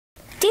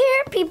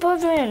Dear people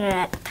of the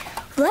internet,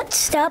 let's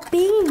stop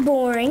being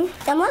boring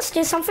and let's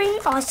do something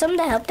awesome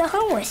to help the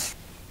homeless.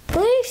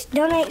 Please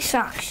donate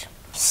socks.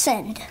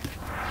 Send.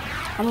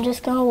 I'm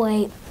just gonna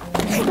wait.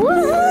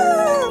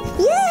 Woohoo!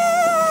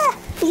 Yeah!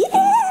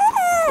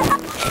 Yeah!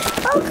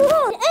 Oh,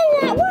 cool! The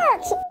internet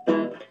works!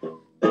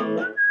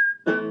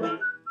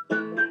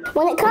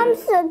 When it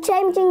comes to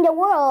changing the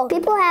world,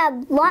 people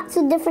have lots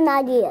of different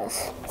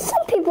ideas.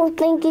 Some people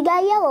think you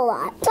gotta yell a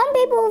lot. Some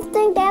people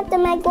think they have to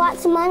make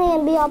lots of money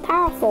and be all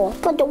powerful.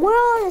 But the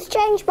world is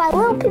changed by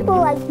little people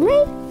like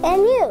me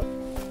and you.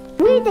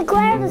 We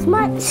declare this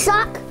month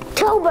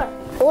SOCKTOBER.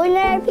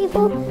 Ordinary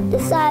people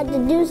decide to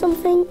do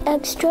something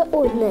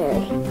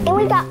extraordinary. And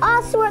we got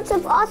all sorts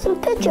of awesome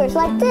pictures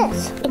like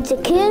this. It's a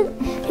kid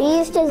who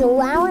used his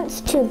allowance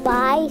to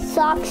buy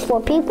socks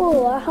for people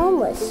who are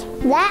homeless.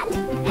 That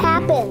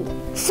happened.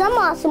 Some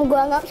awesome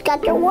grown-ups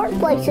got their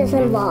workplaces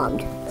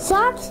involved.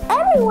 Socks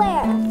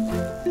everywhere.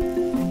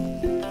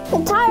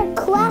 Entire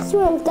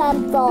classrooms got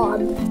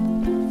involved.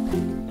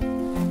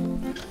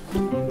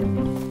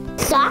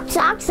 Socks,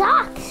 socks,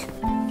 socks.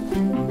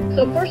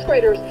 So first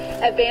graders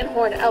at Van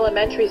Horn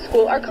Elementary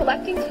School are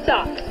collecting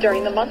socks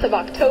during the month of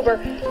October,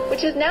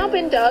 which has now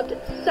been dubbed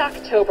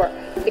SOCKTOBER.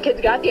 The kids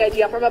got the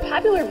idea from a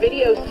popular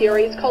video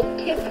series called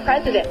Kid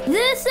President.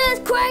 This is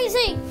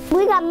crazy!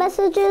 We got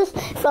messages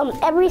from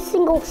every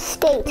single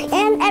state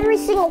and every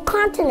single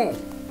continent.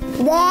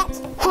 That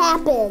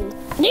happened.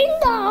 Ding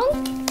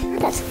dong!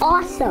 That's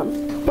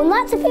awesome. When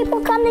lots of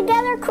people come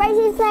together,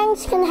 crazy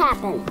things can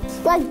happen.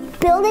 Like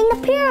building the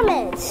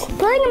pyramids,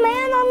 putting a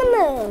man on the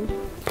moon.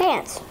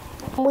 Pants.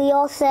 We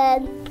all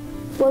said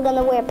we're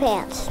gonna wear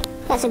pants.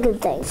 That's a good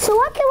thing. So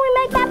what can we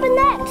make happen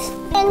next?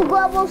 In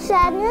global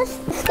sadness,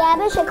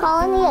 establish a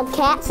colony of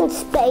cats in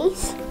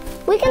space.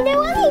 We can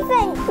do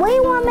anything. What do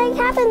you want to make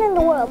happen in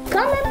the world?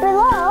 Comment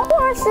below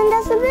or send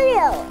us a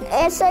video.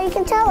 And so you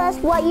can tell us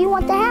what you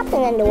want to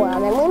happen in the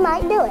world and we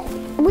might do it.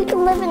 We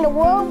can live in a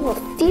world with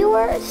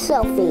fewer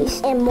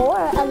selfies and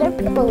more other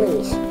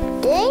people's.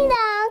 Ding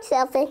dong,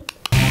 selfie.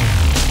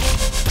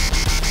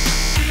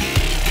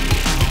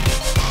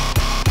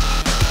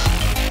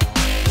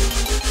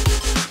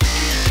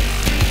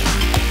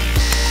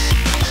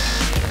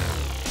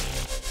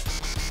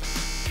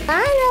 I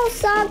know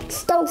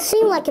socks don't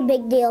seem like a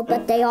big deal,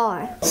 but they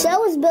are.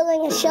 So is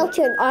building a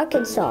shelter in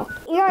Arkansas.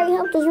 You already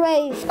helped us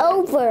raise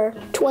over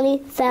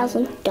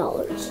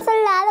 $20,000. It's a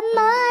lot of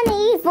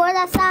money for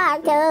the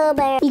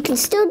SOCKTOBER. You can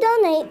still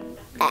donate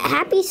at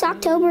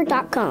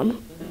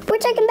happysocktober.com. We're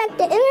taking back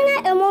the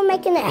internet and we're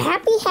making it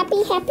happy.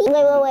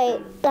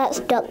 Wait. That's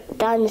Duck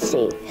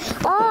Dynasty.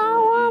 Oh, I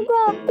want to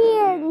grow a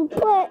beard and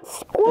put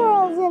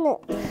squirrels in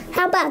it.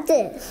 How about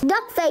this?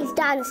 Duck Face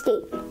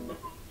Dynasty.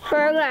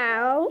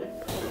 Hello.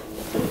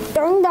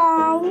 Ding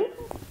dong.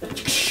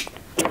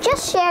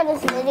 Just share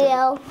this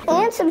video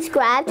and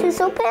subscribe to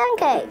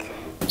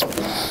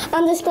Soulpancakers.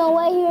 I'm just gonna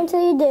wait here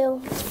until you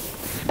do.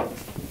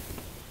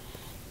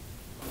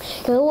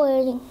 Still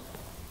waiting.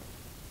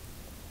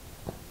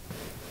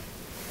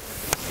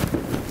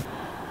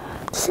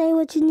 Say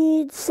what you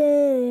need to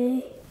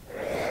say.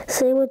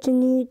 Say what you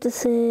need to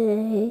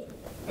say.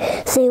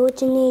 Say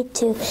what you need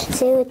to.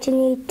 Say what you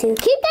need to.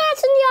 Keep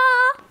dancing,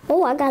 y'all.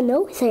 Oh, I got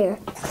nose hair.